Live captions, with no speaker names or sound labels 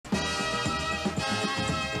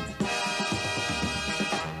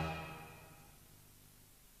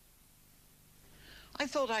I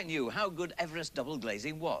thought I knew how good Everest double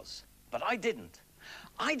glazing was, but I didn't.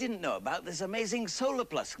 I didn't know about this amazing Solar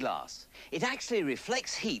Plus glass. It actually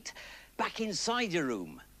reflects heat back inside your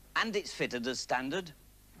room, and it's fitted as standard.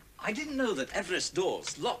 I didn't know that Everest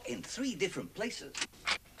doors lock in 3 different places.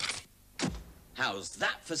 How's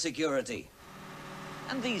that for security?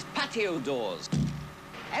 And these patio doors.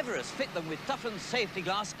 Everest fit them with toughened safety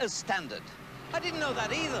glass as standard. I didn't know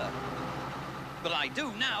that either. But I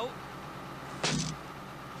do now.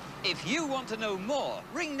 If you want to know more,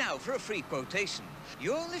 ring now for a free quotation.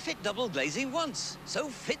 You only fit double glazing once, so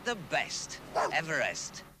fit the best.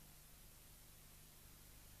 Everest.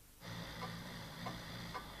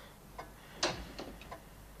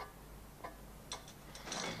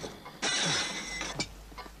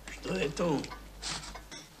 Esto es todo.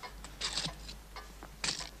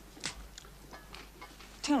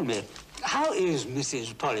 Tell me, how is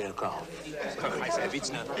Mrs. Polyakov?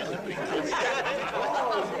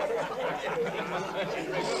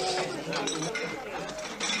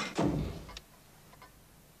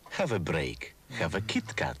 Have a break. Have a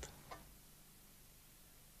Kit Kat.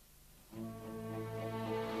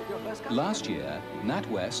 Last year,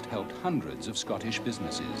 Natwest helped hundreds of Scottish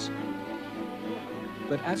businesses.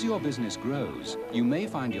 But as your business grows, you may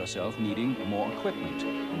find yourself needing more equipment,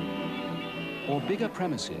 or bigger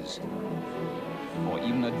premises, or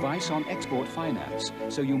even advice on export finance,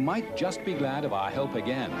 so you might just be glad of our help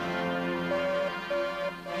again.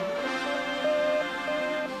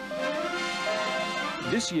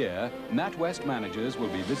 This year, Natwest managers will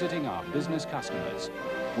be visiting our business customers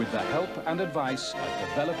with the help and advice of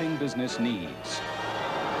developing business needs.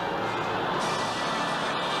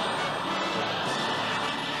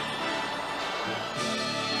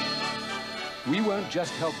 We won't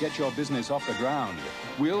just help get your business off the ground.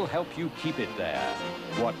 We'll help you keep it there.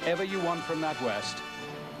 Whatever you want from Natwest,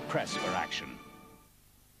 press for action.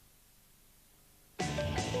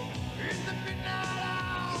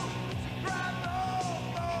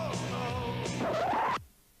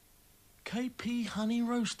 KP honey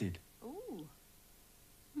roasted. Ooh.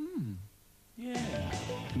 Yeah.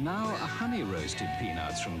 Now, honey roasted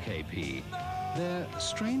peanuts from KP. They're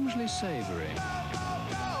strangely savory.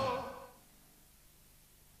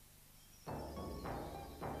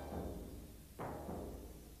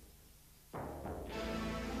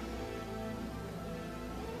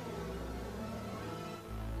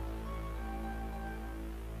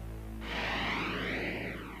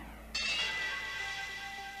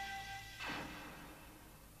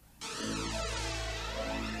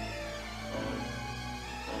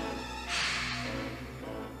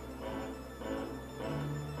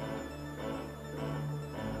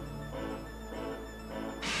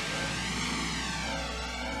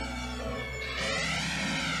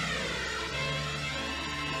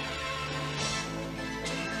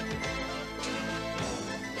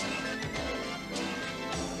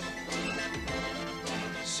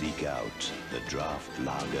 Seek out the draft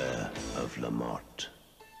lager of Lamot.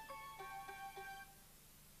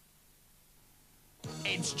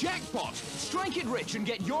 It's jackpot! Strike it rich and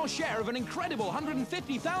get your share of an incredible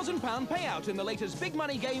 £150,000 payout in the latest big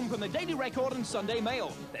money game from the Daily Record and Sunday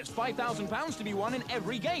Mail. There's £5,000 to be won in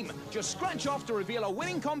every game. Just scratch off to reveal a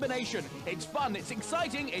winning combination. It's fun, it's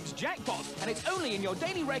exciting, it's jackpot, and it's only in your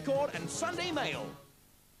Daily Record and Sunday Mail.